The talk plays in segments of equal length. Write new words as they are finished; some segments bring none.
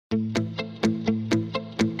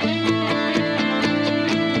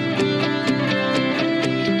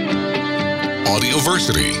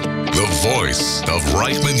Audioversity, the voice of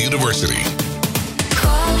Reichman University.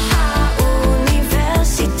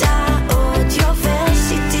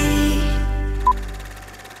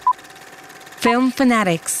 Film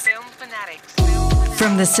Fanatics.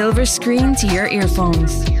 From the silver screen to your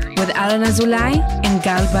earphones with Alan Azulay and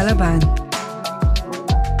Gal Balaban.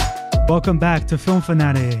 Welcome back to Film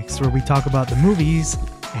Fanatics, where we talk about the movies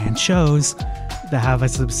and shows that have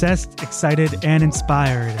us obsessed, excited, and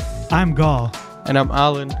inspired. I'm Gal. And I'm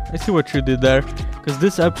Alan. I see what you did there, because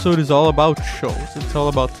this episode is all about shows. It's all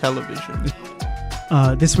about television.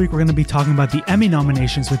 This week we're going to be talking about the Emmy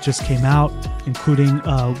nominations which just came out, including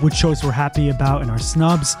which shows we're happy about and our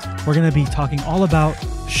snubs. We're going to be talking all about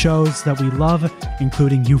shows that we love,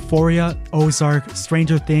 including Euphoria, Ozark,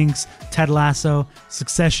 Stranger Things, Ted Lasso,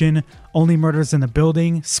 Succession, Only Murders in the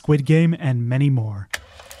Building, Squid Game, and many more.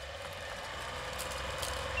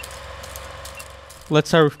 Let's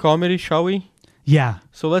start with comedy, shall we? Yeah.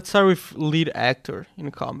 So let's start with lead actor in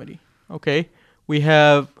comedy. Okay? We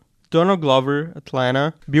have Donald Glover,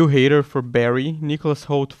 Atlanta, Bill Hader for Barry, Nicholas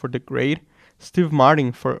Hoult for The Great, Steve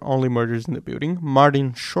Martin for Only Murders in the Building,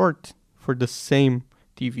 Martin Short for the same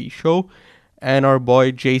TV show, and our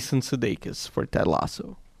boy Jason Sudeikis for Ted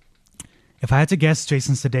Lasso. If I had to guess,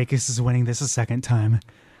 Jason Sudeikis is winning this a second time.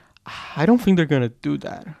 I don't think they're going to do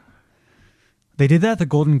that. They did that at the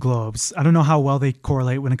Golden Globes. I don't know how well they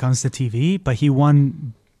correlate when it comes to TV, but he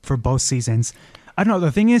won for both seasons. I don't know.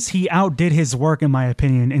 The thing is, he outdid his work, in my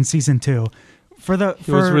opinion, in season 2. He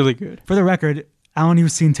was really good. For the record, Alan,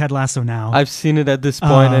 you've seen Ted Lasso now. I've seen it at this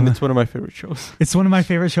point, and it's one of my favorite shows. It's one of my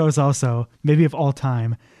favorite shows also, maybe of all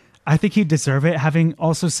time. I think he'd deserve it, having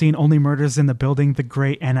also seen Only Murders in the Building, The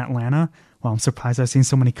Great, and Atlanta. Well, I'm surprised I've seen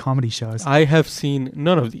so many comedy shows. I have seen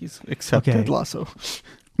none of these, except Ted Lasso.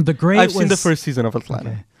 The Great I've seen the first season of Atlanta.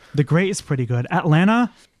 Okay. The Great is pretty good.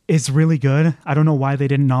 Atlanta is really good. I don't know why they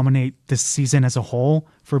didn't nominate this season as a whole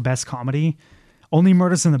for Best Comedy. Only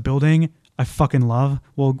Murders in the Building, I fucking love.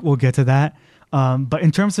 We'll get to that. But in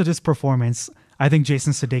terms of this performance, I think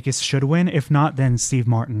Jason Sudeikis should win. If not, then Steve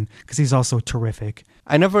Martin, because he's also terrific.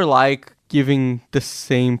 I never like giving the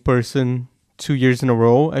same person 2 years in a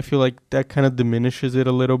row. I feel like that kind of diminishes it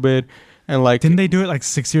a little bit. And like, didn't they do it like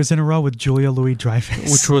 6 years in a row with Julia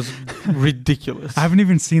Louis-Dreyfus? Which was ridiculous. I haven't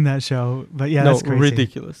even seen that show, but yeah, that's crazy.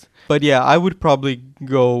 Ridiculous. But yeah, I would probably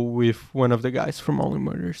go with one of the guys from Only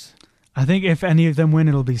Murders. I think if any of them win,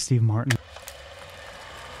 it'll be Steve Martin.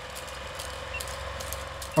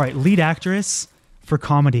 All right, lead actress for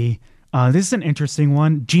comedy. This is an interesting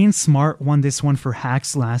one. Jean Smart won this one for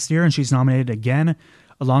Hacks last year, and she's nominated again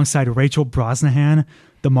alongside Rachel Brosnahan,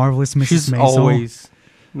 The Marvelous Mrs. She's Maisel. Always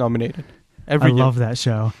nominated. I love that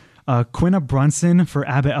show. Quinna Brunson for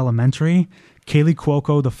Abbott Elementary, Kaylee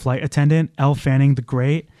Cuoco, The Flight Attendant, Elle Fanning, The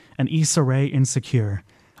Great, and Issa Rae, Insecure.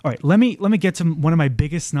 All right, let me get to one of my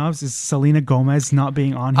biggest snubs is Selena Gomez not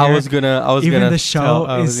being on here.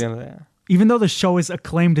 Even though the show is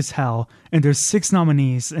acclaimed as hell, and there's 6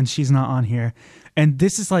 nominees, and she's not on here, and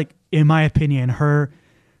this is like, in my opinion,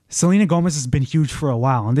 Selena Gomez has been huge for a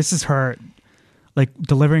while, and this is her, like,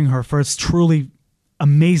 delivering her first truly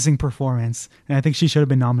amazing performance, and I think she should have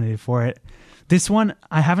been nominated for it. This one,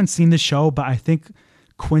 I haven't seen the show, but I think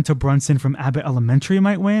Quinta Brunson from Abbott Elementary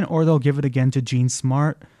might win, or they'll give it again to Jean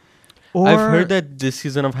Smart. I've heard that this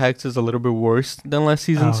season of Hacks is a little bit worse than last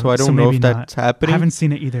season, so I don't know if that's happening. I haven't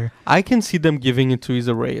seen it either. I can see them giving it to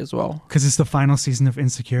Issa Rae as well. Because it's the final season of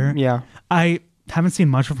Insecure? Yeah. I haven't seen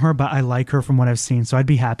much from her, but I like her from what I've seen, so I'd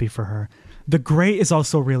be happy for her. The Great is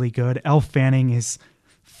also really good. Elle Fanning is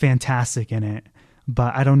fantastic in it,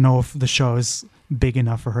 but I don't know if the show is big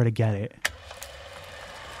enough for her to get it.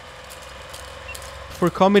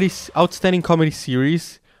 For outstanding comedy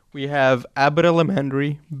series, we have Abbott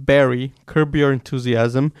Elementary, Barry, Curb Your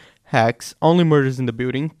Enthusiasm, Hacks, Only Murders in the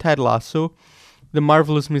Building, Ted Lasso, The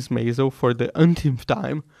Marvelous Miss Maisel for the umpteenth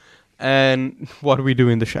time, and What We Do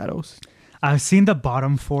in the Shadows. I've seen the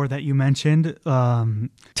bottom 4 that you mentioned.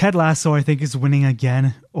 Ted Lasso, I think, is winning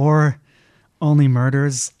again, or Only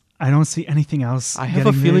Murders. I don't see anything else. I have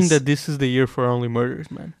a feeling that this is the year for Only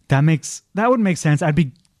Murders, man. That would make sense. I'd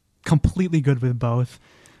be completely good with both.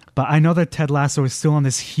 But I know that Ted lasso is still on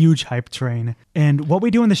this huge hype train. And What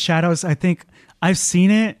We Do in the Shadows, I think I've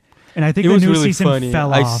seen it. And I think the new season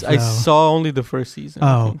fell off. I saw only the first season.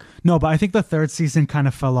 Oh, no, but I think the third season kind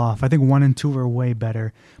of fell off. I think 1 and 2 were way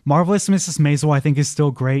better. Marvelous Mrs. Maisel, I think, is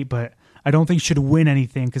still great, but I don't think should win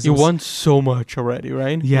anything. Cause you won so much already,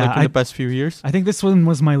 right? Yeah. Like in the past few years. I think this one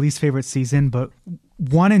was my least favorite season, but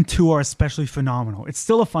 1 and 2 are especially phenomenal. It's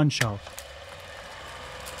still a fun show.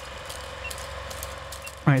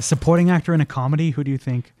 All right, supporting actor in a comedy. Who do you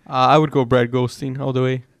think? I would go Brad Goldstein all the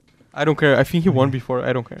way. I don't care. I think he won before.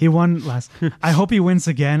 I don't care. He won last. I hope he wins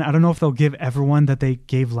again. I don't know if they'll give everyone that they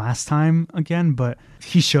gave last time again, but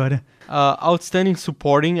he should. Outstanding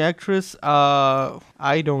supporting actress.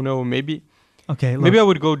 I don't know. Maybe. Okay. Maybe I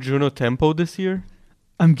would go Juno Temple this year.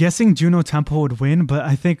 I'm guessing Juno Temple would win, but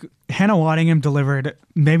I think Hannah Waddingham delivered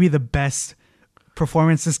maybe the best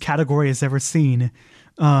performance this category has ever seen.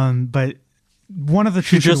 But one of the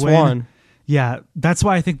two She just win. won. Yeah, that's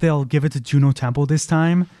why I think they'll give it to Juno Temple this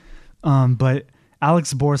time. But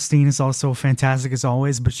Alex Borstein is also fantastic as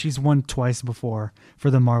always, but she's won twice before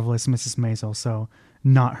for The Marvelous Mrs. Maisel, so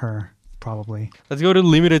not her, probably. Let's go to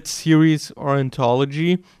limited series or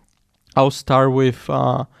anthology. I'll start with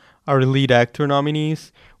our lead actor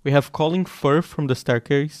nominees. We have Colin Firth from The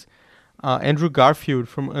Staircase, Andrew Garfield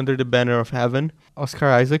from Under the Banner of Heaven, Oscar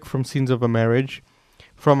Isaac from Scenes of a Marriage,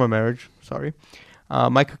 Michael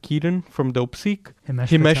Keaton from Dopeseek,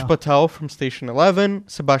 Himesh Patel from Station 11,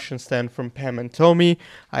 Sebastian Stan from Pam and Tommy.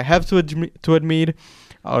 I have to admit,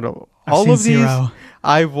 out of all of these,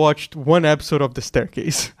 I've watched one episode of The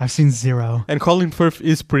Staircase. I've seen 0. And Colin Firth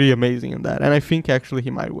is pretty amazing in that, and I think actually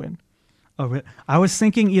he might win. Oh, I was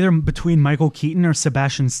thinking either between Michael Keaton or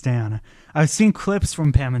Sebastian Stan. I've seen clips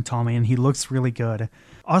from Pam and Tommy, and he looks really good.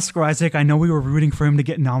 Oscar Isaac, I know we were rooting for him to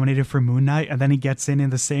get nominated for Moon Knight, and then he gets in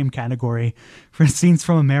the same category for Scenes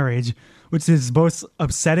from a Marriage, which is both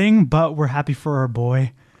upsetting, but we're happy for our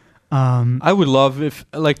boy. I would love if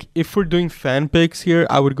we're doing fan picks here,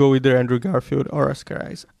 I would go either Andrew Garfield or Oscar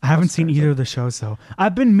Isaac. I haven't seen either of the shows, though.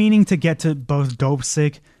 I've been meaning to get to both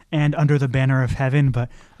Dopesick and Under the Banner of Heaven, but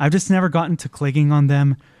I've just never gotten to clicking on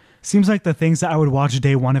them. Seems like the things that I would watch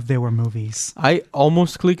day one if they were movies. I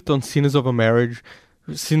almost clicked on Scenes from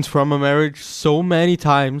a Marriage so many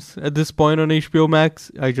times at this point on HBO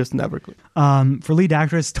Max. I just never clicked. For lead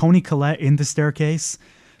actress, Toni Collette in The Staircase,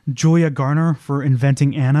 Julia Garner for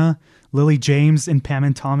Inventing Anna, Lily James in Pam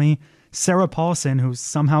and Tommy, Sarah Paulson, who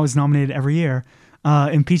somehow is nominated every year,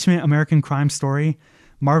 Impeachment, American Crime Story,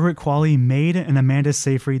 Margaret Qualley, Maid, and Amanda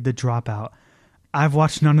Seyfried, The Dropout. I've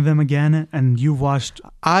watched none of them again, and you've watched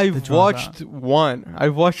I've watched one.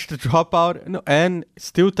 I've watched The Dropout and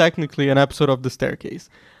still technically an episode of The Staircase.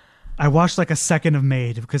 I watched like a second of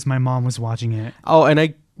Maid because my mom was watching it. Oh, and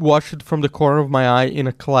I watched it from the corner of my eye in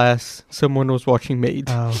a class. Someone was watching Maid.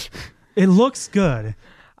 Oh, it looks good.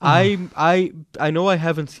 I know I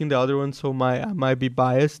haven't seen the other one, so I might be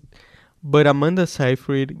biased, but Amanda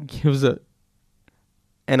Seyfried gives an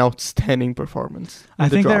outstanding performance. I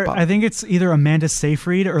think it's either Amanda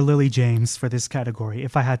Seyfried or Lily James for this category,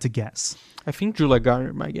 if I had to guess. I think Julia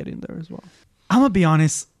Garner might get in there as well. I'm gonna be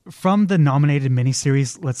honest. From the nominated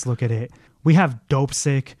miniseries, let's look at it. We have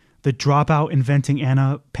Dopesick, The Dropout, Inventing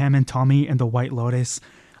Anna, Pam and Tommy, and The White Lotus.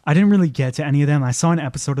 I didn't really get to any of them. I saw an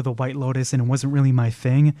episode of The White Lotus, and it wasn't really my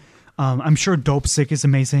thing. I'm sure Dopesick is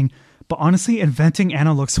amazing, but honestly, Inventing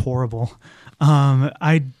Anna looks horrible.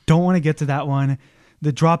 I don't want to get to that one.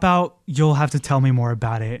 The Dropout, you'll have to tell me more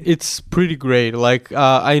about it. It's pretty great.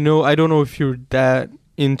 I don't know if you're that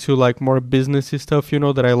into more businessy stuff,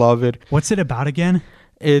 that I love it. What's it about again?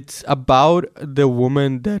 It's about the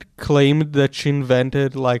woman that claimed that she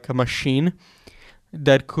invented a machine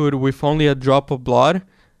that could, with only a drop of blood,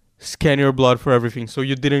 scan your blood for everything. So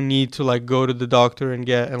you didn't need to go to the doctor and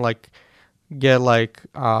get a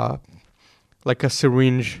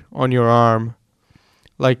syringe on your arm.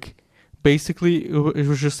 Basically, it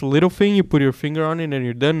was just a little thing. You put your finger on it and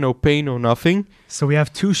you're done. No pain, no nothing. So we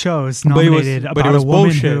have 2 shows nominated about a woman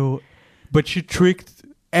bullshit. who... But she tricked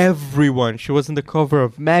everyone. She was in the cover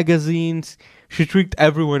of magazines. She tricked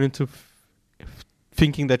everyone into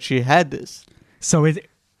thinking that she had this. So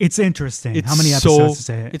it's interesting. How many episodes is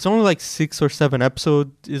it? It's only 6 or 7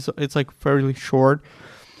 episodes. It's fairly short.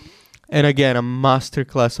 And again, a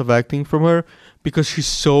masterclass of acting from her because she's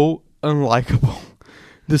so unlikable.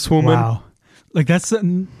 This woman. Wow. That's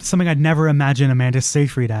something I'd never imagine Amanda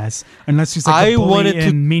Seyfried as, unless she's a bully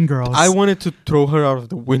in Mean Girls. I wanted to throw her out of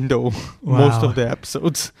the window most of the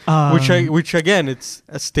episodes, which again, it's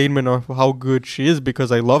a statement of how good she is because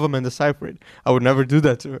I love Amanda Seyfried. I would never do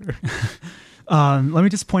that to her. Let me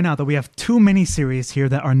just point out that we have 2 miniseries here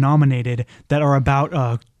that are nominated that are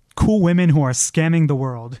about cool women who are scamming the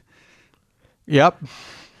world. Yep.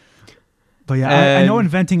 But yeah, I know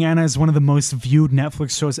Inventing Anna is one of the most viewed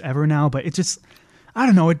Netflix shows ever now, but it just, I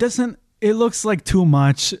don't know, it looks like too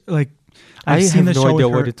much. I've seen the show. I have no idea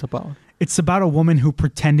what it's about. It's about a woman who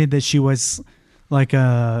pretended that she was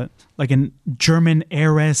a German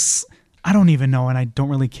heiress. I don't even know, and I don't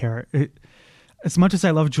really care. as much as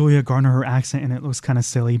I love Julia Garner, her accent and it looks kind of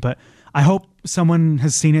silly, but I hope someone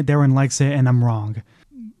has seen it there and likes it and I'm wrong.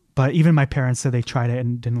 But even my parents said they tried it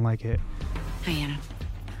and didn't like it. Hi, Anna.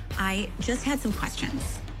 I just had some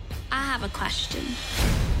questions. I have a question.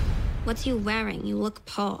 What's you wearing? You look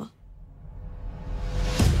poor.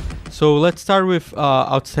 So let's start with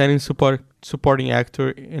outstanding supporting actor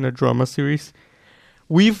in a drama series.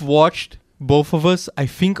 We've watched, both of us, I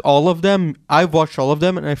think all of them. I've watched all of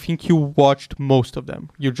them, and I think you watched most of them.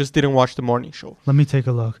 You just didn't watch the morning show. Let me take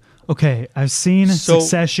a look. Okay, I've seen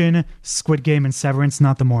Succession, Squid Game, and Severance,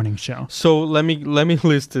 not the morning show. So let me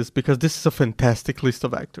list this, because this is a fantastic list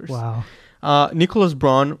of actors. Wow. Nicholas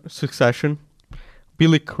Braun, Succession.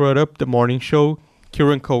 Billy Crudup, The Morning Show.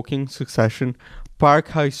 Kieran Culkin, Succession. Park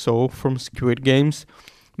Hae-soo from Squid Games.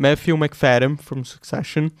 Matthew McFadden from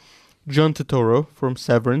Succession. John Turturro from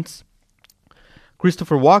Severance.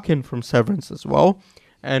 Christopher Walken from Severance as well.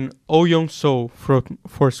 And Oh Young-soo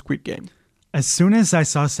for Squid Game. As soon as I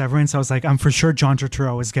saw Severance, I was like, I'm for sure John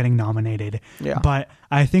Turturro is getting nominated. Yeah. But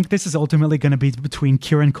I think this is ultimately going to be between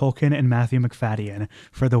Kieran Culkin and Matthew McFadden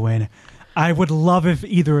for the win. I would love if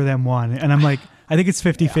either of them won. And I'm like, I think it's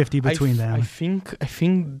 50-50 between them. I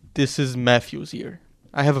think this is Matthew's year.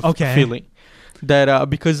 I have a feeling that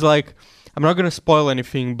because like I'm not gonna spoil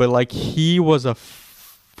anything, but like he was a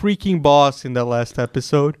freaking boss in that last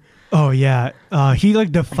episode. Oh yeah, he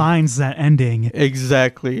like defines that ending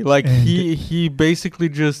Exactly. Like he basically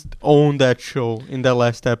just owned that show in that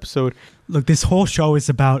last episode. Look, this whole show is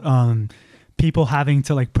about people having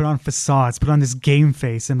to like put on facades, put on this game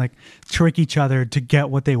face, and like trick each other to get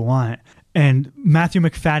what they want. And Matthew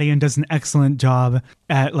McFadden does an excellent job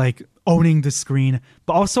at like owning the screen,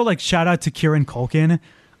 but also like shout out to Kieran Culkin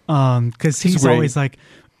because he's always like,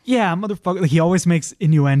 yeah, motherfucker. Like, he always makes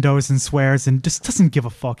innuendos and swears and just doesn't give a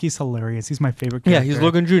fuck. He's hilarious. He's my favorite character. Yeah, he's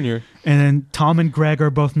Logan Jr. And then Tom and Greg are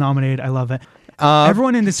both nominated. I love it.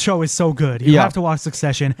 Everyone in this show is so good. You have to watch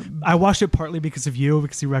Succession. I watched it partly because of you,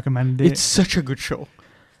 because you recommended it. It's such a good show.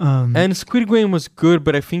 And Squid Game was good,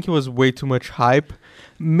 but I think it was way too much hype.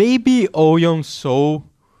 Maybe Oh Young-soo.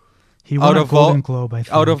 He won a Golden Globe, I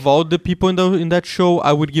think. Out of all the people in that show,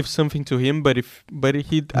 I would give something to him.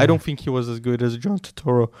 I don't think he was as good as John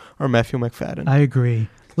Turturro or Matthew McFadden. I agree.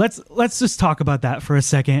 Let's just talk about that for a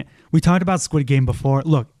second. We talked about Squid Game before.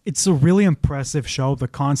 Look, it's a really impressive show. The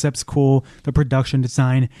concept's cool, the production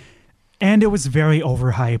design, and it was very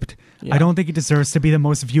overhyped. Yeah. I don't think it deserves to be the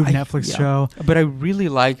most viewed Netflix show. But I really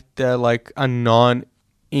like that like a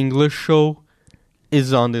non-English show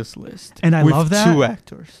is on this list. And I love that. With 2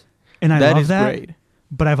 actors. And I love that. That is great.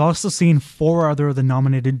 But I've also seen 4 other of the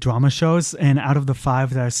nominated drama shows, and out of the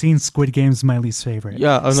 5 that I've seen, Squid Game is my least favorite.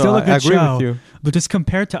 Yeah, still a good I agree show, with you. but just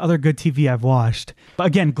compared to other good TV I've watched. But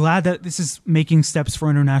again, glad that this is making steps for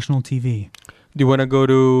international TV. Do you want to go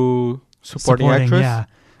to supporting actress? Yeah.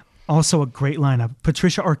 Also a great lineup.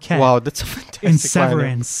 Patricia Arquette. Wow, that's a fantastic in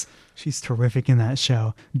Severance. Lineup. She's terrific in that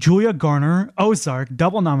show. Julia Garner, Ozark,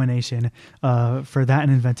 double nomination for that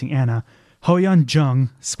and Inventing Anna. Ho-yeon Jung,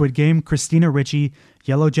 Squid Game. Christina Ricci,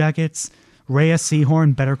 Yellow Jackets. Rhea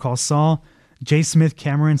Seehorn, Better Call Saul. J. Smith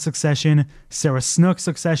Cameron, Succession. Sarah Snook,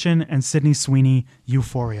 Succession. And Sydney Sweeney,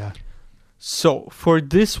 Euphoria. So for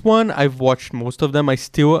this one, I've watched most of them. I'm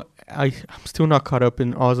still not caught up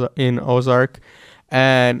in Ozark.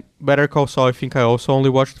 And Better Call Saul, I think I also only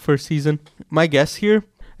watched the first season. My guess here,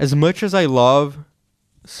 as much as I love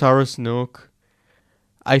Sarah Snook,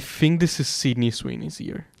 I think this is Sydney Sweeney's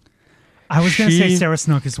year. I was going to say Sarah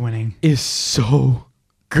Snook is winning. Is so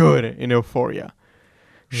good in Euphoria.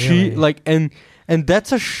 Really? She like and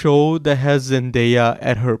that's a show that has Zendaya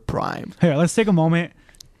at her prime. Here, let's take a moment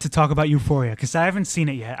to talk about Euphoria because I haven't seen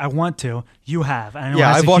it yet. I want to. You have. I know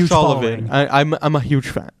yeah, I've watched all following. of it. I'm a huge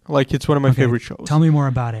fan. Like it's one of my favorite shows. Tell me more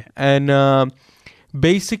about it. And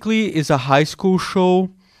basically, it's a high school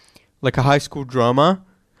show, like a high school drama,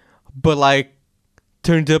 but like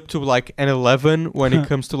turned up to like an 11 when it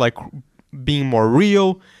comes to like being more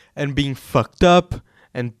real and being fucked up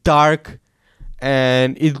and dark,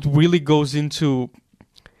 and it really goes into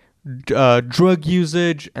drug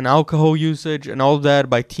usage and alcohol usage and all that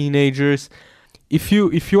by teenagers. If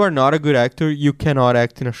you are not a good actor, you cannot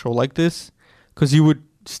act in a show like this because you would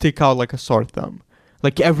stick out like a sore thumb.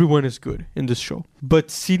 Like everyone is good in this show, but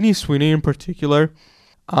Sydney Sweeney in particular,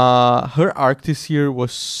 her arc this year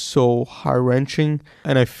was so heart-wrenching,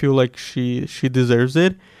 and I feel like she deserves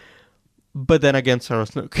it. But then again, Sarah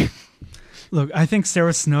Snook. Look, I think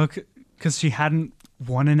Sarah Snook, because she hadn't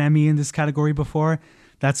won an Emmy in this category before,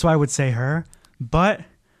 that's why I would say her. But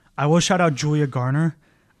I will shout out Julia Garner.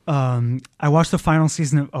 I watched the final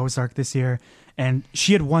season of Ozark this year, And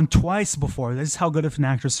she had won twice before. This is how good of an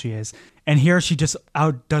actress she is. And here she just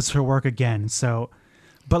outdoes her work again. So,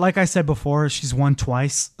 but like I said before, she's won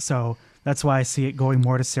twice. So that's why I see it going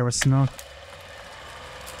more to Sarah Snook.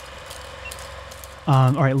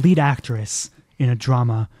 All right, lead actress in a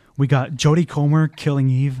drama. We got Jodie Comer, Killing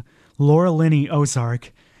Eve, Laura Linney,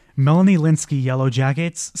 Ozark, Melanie Linsky, Yellow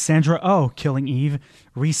Jackets, Sandra Oh, Killing Eve,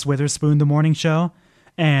 Reese Witherspoon, The Morning Show,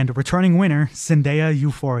 and returning winner, Zendaya,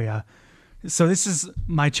 Euphoria. So this is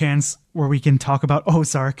my chance where we can talk about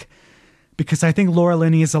Ozark, because I think Laura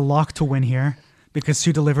Linney is a lock to win here, because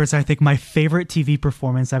she delivers, I think, my favorite TV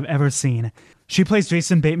performance I've ever seen. She plays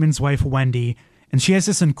Jason Bateman's wife, Wendy, and she has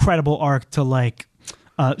this incredible arc to like,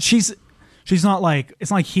 she's not like, it's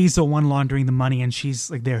not like he's the one laundering the money and she's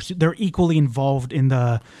like there. They're equally involved in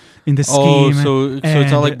the scheme. Oh, so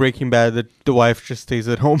it's not like Breaking Bad that the wife just stays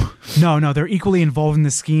at home. No, they're equally involved in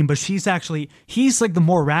the scheme, but he's like the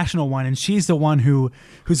more rational one, and she's the one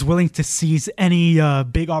who's willing to seize any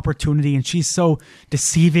big opportunity, and she's so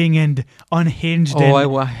deceiving and unhinged.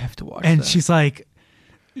 I have to watch. And that.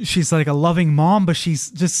 she's like a loving mom, but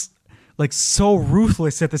she's just like so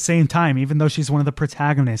ruthless at the same time, even though she's one of the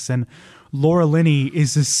protagonists. And Laura Linney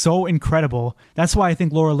is just so incredible. That's why I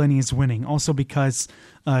think Laura Linney is winning. Also because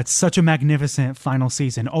it's such a magnificent final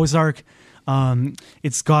season. Ozark,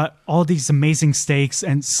 it's got all these amazing stakes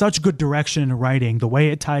and such good direction in writing. The way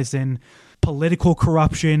it ties in political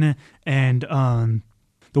corruption and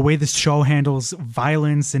the way this show handles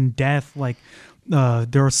violence and death. Like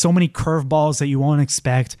there are so many curveballs that you won't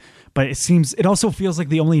expect. But it also feels like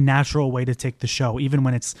the only natural way to take the show, even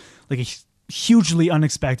when it's like a hugely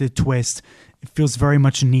unexpected twist. It feels very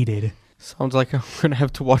much needed. Sounds like I'm going to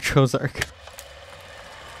have to watch Ozark.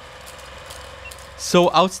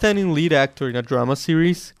 So, outstanding lead actor in a drama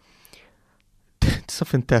series. It's a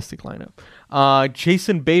fantastic lineup.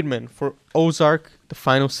 Jason Bateman for Ozark, the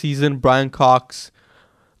final season. Brian Cox,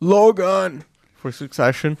 Logan for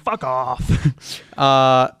Succession. Fuck off.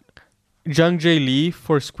 Jung Jae Lee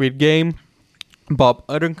for Squid Game, Bob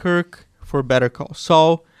Odenkirk for Better Call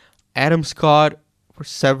Saul, Adam Scott for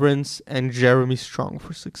Severance, and Jeremy Strong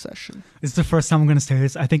for Succession. This is the first time I'm going to say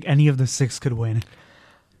this. I think any of the 6 could win.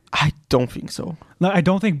 I don't think so. No, I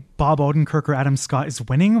don't think Bob Odenkirk or Adam Scott is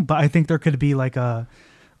winning, but I think there could be like an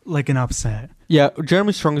upset. Yeah,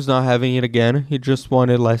 Jeremy Strong is not having it again. He just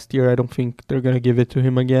won it last year. I don't think they're going to give it to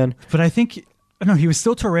him again. But I think... No, he was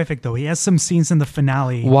still terrific, though. He has some scenes in the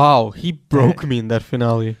finale. Wow, he broke me in that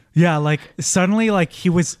finale. Yeah, like, suddenly, like, he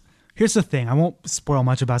was... Here's the thing. I won't spoil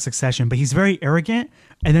much about Succession, but he's very arrogant,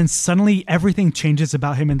 and then suddenly everything changes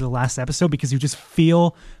about him in the last episode because you just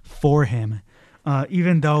feel for him.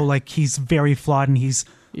 Even though, like, he's very flawed and he's,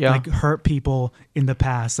 like, hurt people in the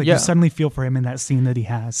past. Like, you suddenly feel for him in that scene that he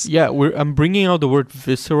has. Yeah, I'm bringing out the word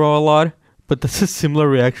visceral a lot, but that's a similar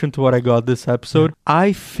reaction to what I got this episode. Yeah.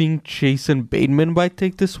 I think Jason Bateman might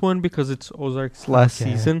take this one because it's Ozark's last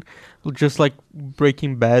season. Just like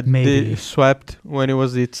Breaking Bad swept when it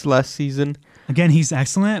was its last season. Again, he's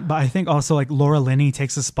excellent, but I think also like Laura Linney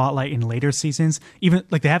takes the spotlight in later seasons. Even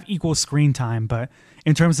like they have equal screen time, but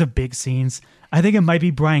in terms of big scenes, I think it might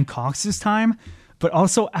be Brian Cox's time, but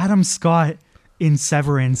also Adam Scott in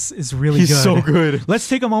Severance is really good. He's so good. Let's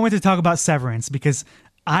take a moment to talk about Severance because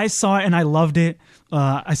I saw it and I loved it.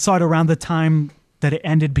 I saw it around the time that it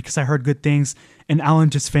ended because I heard good things, and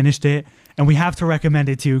Alan just finished it, and we have to recommend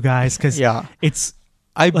it to you guys because it's.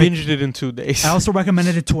 I binged it in 2 days. I also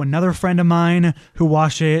recommended it to another friend of mine who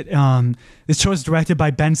watched it. This show is directed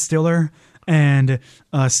by Ben Stiller and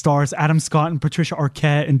stars Adam Scott and Patricia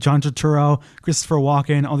Arquette and John Turturro, Christopher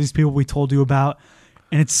Walken, all these people we told you about,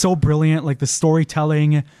 and it's so brilliant. Like the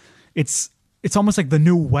storytelling, it's almost like the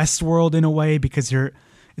new Westworld in a way because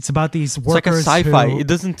it's about these workers. It's like a sci-fi. It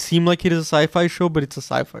doesn't seem like it is a sci-fi show, but it's a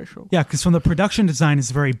sci-fi show. Yeah, because from the production design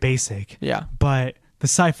is very basic. Yeah. But the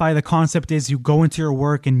sci-fi, the concept is you go into your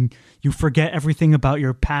work and you forget everything about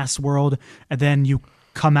your past world, and then you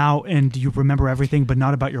come out and you remember everything, but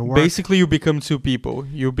not about your work. Basically, you become two people.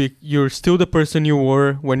 You're still the person you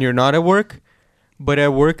were when you're not at work, but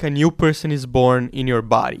at work, a new person is born in your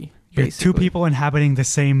body. You're two people inhabiting the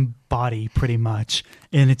same body, pretty much,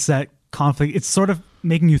 and it's that conflict. It's sort of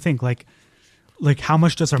making you think, like how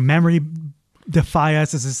much does our memory defy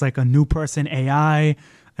us? Is this like a new person AI?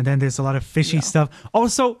 And then there's a lot of fishy stuff.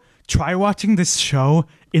 Also, try watching this show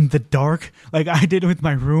in the dark, like I did with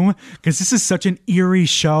my room, because this is such an eerie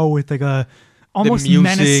show with like a almost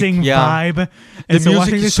menacing vibe. And the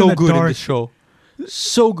music is so good in this show.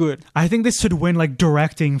 So good. I think this should win like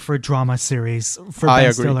directing for a drama series for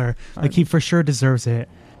Ben Stiller. Like he for sure deserves it.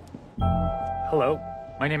 Hello,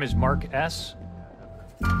 my name is Mark S.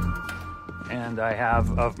 and I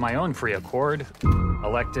have, of my own free accord,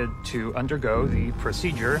 elected to undergo the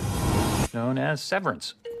procedure known as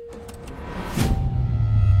severance.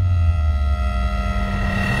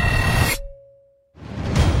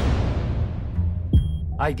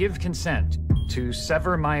 I give consent to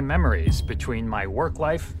sever my memories between my work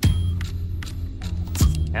life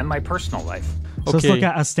and my personal life. So let's look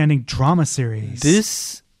at outstanding drama series.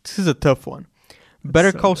 This is a tough one.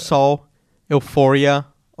 Better Call Saul, Euphoria,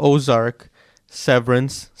 Ozark,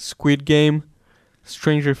 Severance, Squid Game,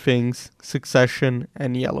 Stranger Things, Succession,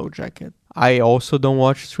 and Yellow Jacket. I also don't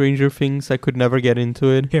watch Stranger Things. I could never get into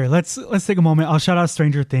it. Here, let's take a moment. I'll shout out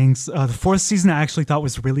Stranger Things. The fourth season I actually thought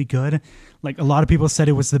was really good. Like, a lot of people said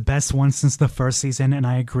it was the best one since the first season, and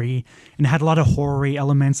I agree. And it had a lot of horror-y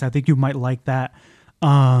elements. I think you might like that.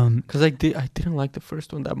 Because I didn't like the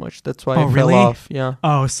first one that much. That's why I fell really? off. Yeah.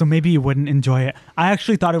 Oh, so maybe you wouldn't enjoy it. I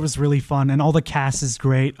actually thought it was really fun, and all the cast is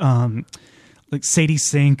great. Like Sadie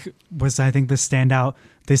Sink was, I think, the standout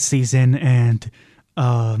this season, and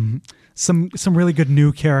some really good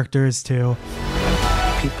new characters too.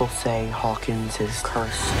 People say Hawkins is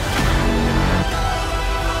cursed.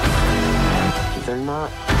 They're not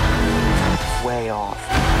way off.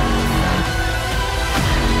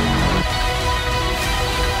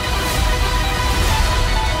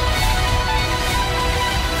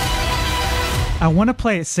 I want to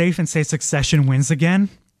play it safe and say Succession wins again,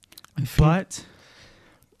 but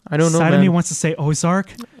I don't know. Side man. wants to say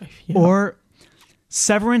Ozark, or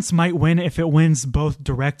Severance might win if it wins both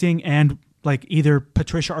directing and like either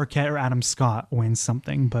Patricia Arquette or Adam Scott wins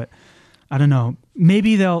something. But I don't know.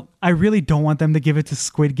 Maybe they'll. I really don't want them to give it to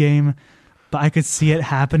Squid Game, but I could see it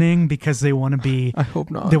happening because they want to be. I hope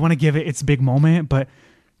not. They want to give it its big moment, but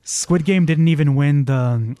Squid Game didn't even win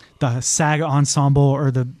the SAG Ensemble or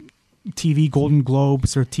the TV Golden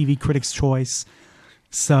Globes or TV Critics' Choice.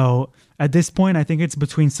 So at this point, I think it's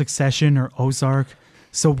between Succession or Ozark.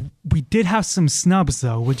 So we did have some snubs,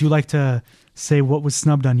 though. Would you like to say what was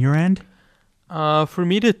snubbed on your end? For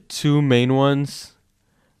me, the two main ones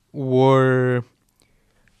were...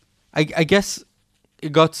 I guess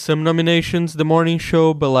it got some nominations, The Morning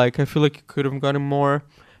Show, but like I feel like it could have gotten more.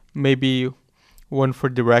 Maybe one for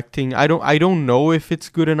directing. I don't know if it's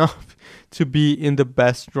good enough to be in the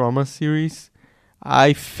best drama series.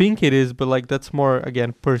 I think it is, but like that's more,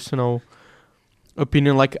 again, personal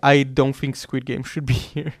opinion. Like I don't think Squid Game should be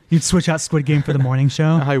here. You'd switch out Squid Game for The Morning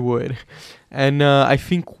Show? I would. And I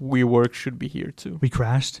think WeWork should be here too. We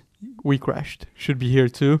Crashed should be here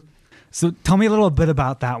too. So tell me a little bit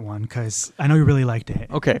about that one, because I know you really liked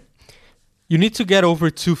it. Okay. You need to get over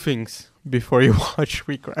two things before you watch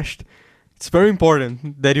We Crashed. It's very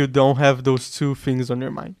important that you don't have those two things on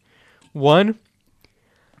your mind. One,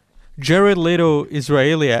 Jared Leto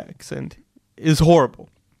Israeli accent is horrible.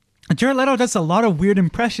 Jared Leto does a lot of weird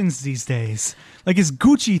impressions these days. Like his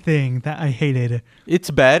Gucci thing that I hated. It's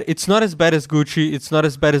bad. It's not as bad as Gucci. It's not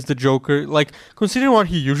as bad as the Joker. Like, considering what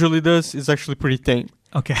he usually does, is actually pretty tame.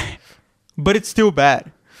 Okay. But it's still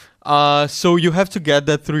bad. So you have to get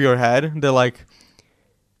that through your head. That like,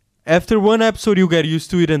 after one episode, you get used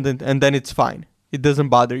to it, and then it's fine. It doesn't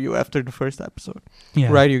bother you after the first episode. Yeah.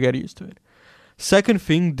 Right? You get used to it. Second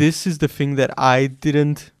thing, this is the thing that I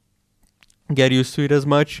didn't get used to it as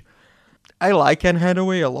much. I like Anne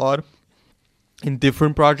Hathaway a lot in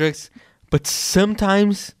different projects, but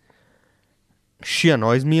sometimes she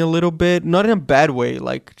annoys me a little bit. Not in a bad way,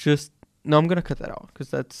 like just... No, I'm going to cut that out because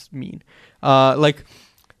that's mean. Like,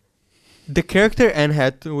 the character Anne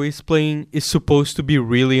Hathaway is playing is supposed to be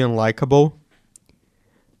really unlikable.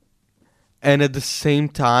 And at the same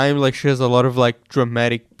time, like, she has a lot of, like,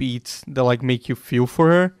 dramatic beats that, like, make you feel for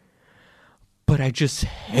her. But I just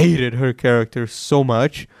hated her character so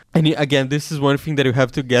much. And again, this is one thing that you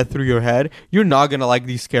have to get through your head. You're not going to like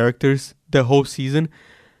these characters the whole season.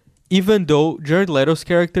 Even though Jared Leto's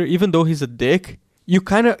character, even though he's a dick, you're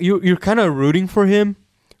kind of rooting for him,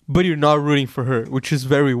 but you're not rooting for her, which is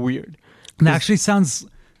very weird. That actually sounds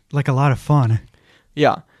like a lot of fun.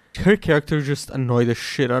 Yeah. Her character just annoyed the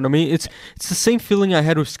shit out of me. It's the same feeling I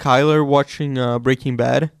had with Skylar watching Breaking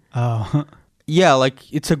Bad. Oh. Yeah,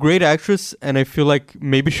 like, it's a great actress, and I feel like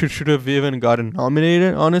maybe she should have even gotten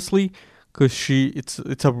nominated, honestly, because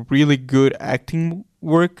it's a really good acting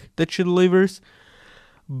work that she delivers.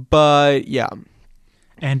 But, yeah.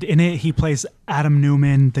 And in it, he plays Adam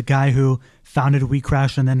Newman, the guy who founded We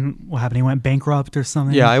Crash, and then what happened? He went bankrupt or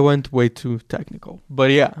something? Yeah, I went way too technical.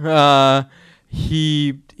 But, yeah,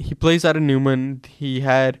 he plays Adam Newman.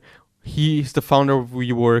 He's the founder of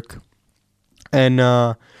WeWork.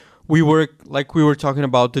 And WeWork, like we were talking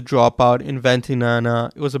about, the Dropout, inventing Nana,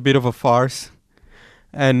 it was a bit of a farce.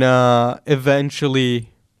 and eventually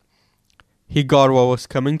he got what was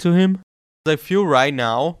coming to him. I feel right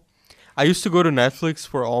now, I used to go to Netflix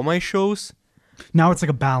for all my shows. Now it's like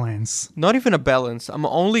a balance. Not even a balance. I'm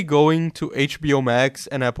only going to HBO Max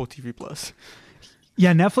and Apple TV Plus.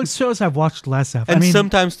 Yeah, Netflix shows I've watched less of. And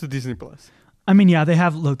sometimes to Disney Plus. I mean, yeah, they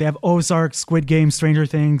have Ozark, Squid Game, Stranger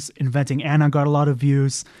Things, Inventing Anna got a lot of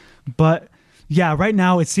views. But yeah, right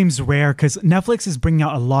now it seems rare because Netflix is bringing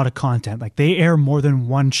out a lot of content. Like they air more than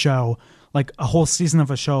one show, like a whole season of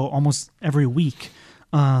a show almost every week.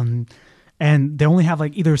 And they only have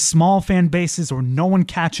like either small fan bases or no one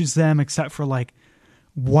catches them except for like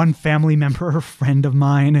one family member or friend of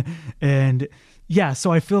mine. And yeah,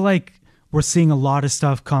 so I feel like we're seeing a lot of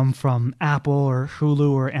stuff come from Apple or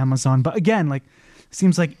Hulu or Amazon. But again, like it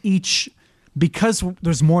seems like because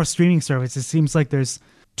there's more streaming services, it seems like there's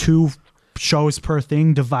 2 shows per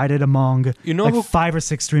thing divided among 5 or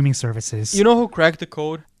 6 streaming services. You know who cracked the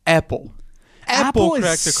code? Apple. Apple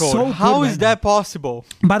cracked the code. So How is that possible?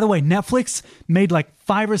 By the way, Netflix made like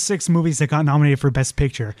 5 or 6 movies that got nominated for Best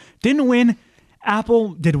Picture. Didn't win.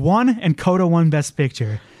 Apple did 1 and Coda won Best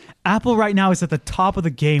Picture. Apple right now is at the top of the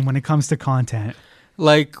game when it comes to content.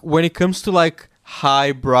 Like when it comes to like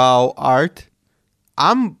highbrow art,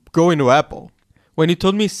 I'm going to Apple. When you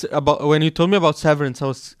told me about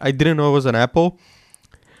Severance, I didn't know it was an Apple.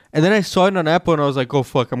 And then I saw it on Apple and I was like, "Oh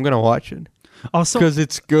fuck, I'm going to watch it." Also, because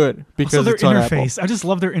it's good. Because their it's on interface. Apple. I just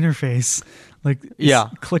love their interface. Like,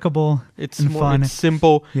 it's clickable. It's and fun. It's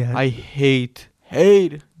simple. Yeah. I hate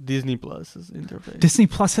Disney Plus's interface. Disney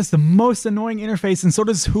Plus has the most annoying interface, and so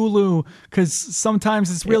does Hulu. Because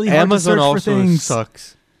sometimes it's really hard Amazon to search for things. Also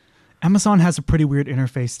sucks. Amazon has a pretty weird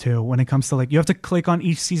interface too when it comes to like you have to click on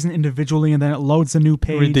each season individually and then it loads a new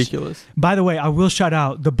page. Ridiculous. By the way, I will shout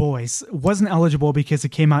out The Boys. It wasn't eligible because it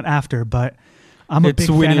came out after, but I'm a big fan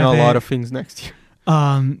of it. It's winning a lot of things next year.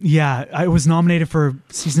 Yeah, I was nominated for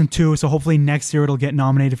season 2, so hopefully next year it'll get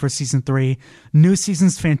nominated for season 3. New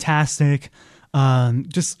season's fantastic.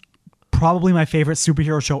 Just probably my favorite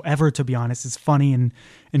superhero show ever, to be honest. It's funny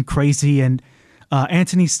and crazy. And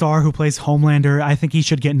Anthony Starr, who plays Homelander, I think he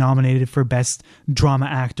should get nominated for Best Drama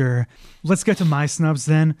Actor. Let's get to my snubs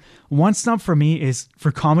then. One snub for me is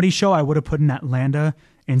for comedy show, I would have put in Atlanta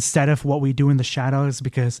instead of What We Do in the Shadows,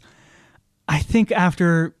 because I think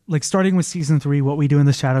after like starting with season 3, What We Do in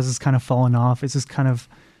the Shadows has kind of fallen off. It's just kind of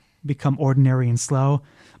become ordinary and slow.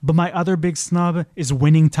 But my other big snub is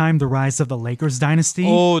Winning Time: The Rise of the Lakers Dynasty.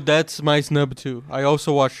 Oh, that's my snub too. I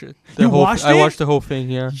also watched it. You watched it? I watched the whole thing,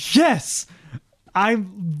 yeah. Yes! I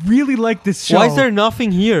really like this show. Why is there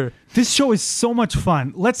nothing here? This show is so much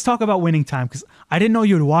fun. Let's talk about Winning Time, because I didn't know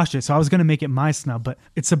you had watched it, so I was going to make it my snub. But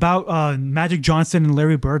it's about Magic Johnson and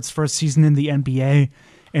Larry Bird's first season in the NBA,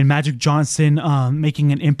 and Magic Johnson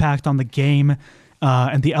making an impact on the game,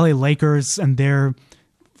 and the LA Lakers and their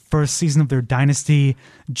first season of their dynasty.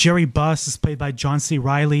 Jerry Buss is played by John C.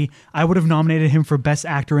 Reilly. I would have nominated him for Best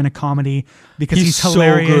Actor in a Comedy because he's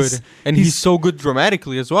hilarious. So good. And he's so good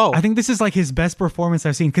dramatically as well. I think this is like his best performance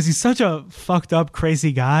I've seen because he's such a fucked up,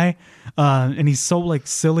 crazy guy. And he's so like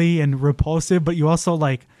silly and repulsive, but you also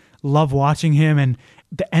like love watching him and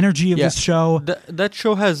the energy of this show. That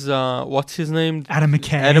show has, what's his name? Adam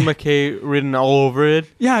McKay. Adam McKay written all over it.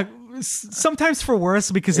 Yeah, sometimes for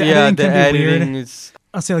worse because the editing can be weird. Is...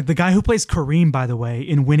 I'll say like the guy who plays Kareem, by the way,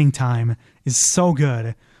 in Winning Time is so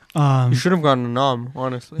good. You should have gotten a nom,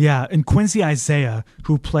 honestly. Yeah, and Quincy Isaiah,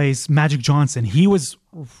 who plays Magic Johnson, he was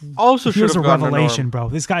also a revelation, bro.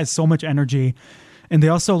 This guy has so much energy, and they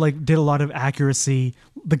also like did a lot of accuracy.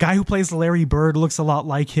 The guy who plays Larry Bird looks a lot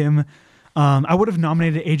like him. I would have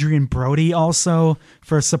nominated Adrian Brody also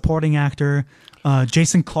for a supporting actor.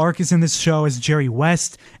 Jason Clarke is in this show as Jerry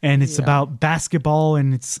West, and it's about basketball,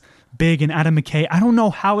 and it's big. And Adam McKay, I don't know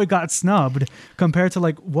how it got snubbed compared to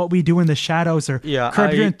like What We Do in the Shadows or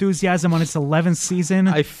Curb Your Enthusiasm on its 11th season.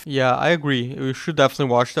 I agree. We should definitely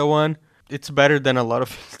watch that one. It's better than a lot of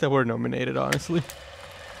things that were nominated, honestly.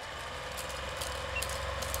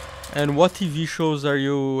 And what TV shows are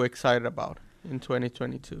you excited about in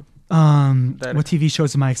 2022? What TV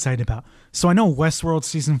shows am I excited about? So I know Westworld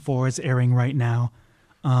season 4 is airing right now.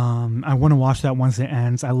 I want to watch that once it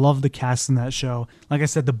ends. I love the cast in that show. Like I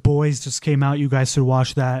said, The Boys just came out. You guys should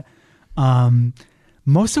watch that.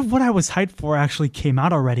 Most of what I was hyped for actually came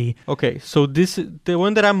out already. Okay, so the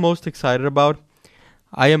one that I'm most excited about.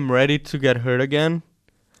 I am ready to get hurt again.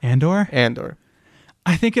 Andor.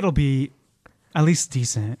 I think it'll be at least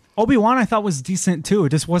decent. Obi-Wan I thought was decent too. It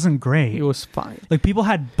just wasn't great. It was fine. Like people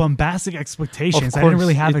had bombastic expectations. I didn't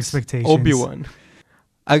really have expectations. Obi-Wan.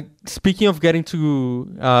 Speaking of getting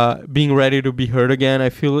to being ready to be heard again, I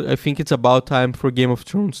think it's about time for Game of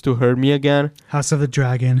Thrones to heard me again. House of the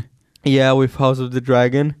Dragon. Yeah, with House of the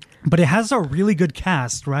Dragon. But it has a really good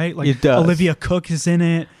cast, right? Like It does. Olivia Cook is in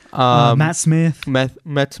it. Matt Smith.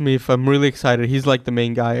 Matt Smith. I'm really excited. He's like the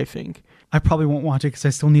main guy, I think. I probably won't watch it because I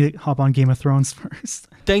still need to hop on Game of Thrones first.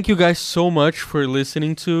 Thank you guys so much for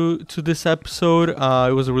listening to this episode.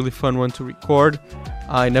 It was a really fun one to record.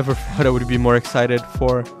 I never thought I would be more excited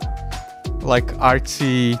for like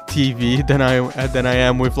artsy TV than I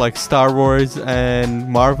am with like Star Wars and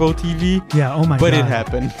Marvel TV. Yeah, oh my god. But it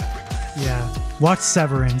happened. Yeah. Watch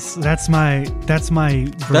Severance. That's my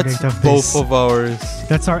verdict of this. Both of ours.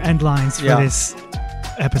 That's our end lines for this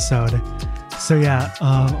episode. So yeah,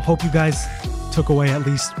 hope you guys took away at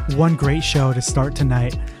least one great show to start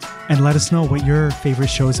tonight, and let us know what your favorite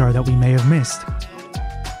shows are that we may have missed.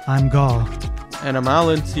 I'm Gaul. And I'm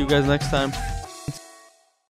Alan. See you guys next time.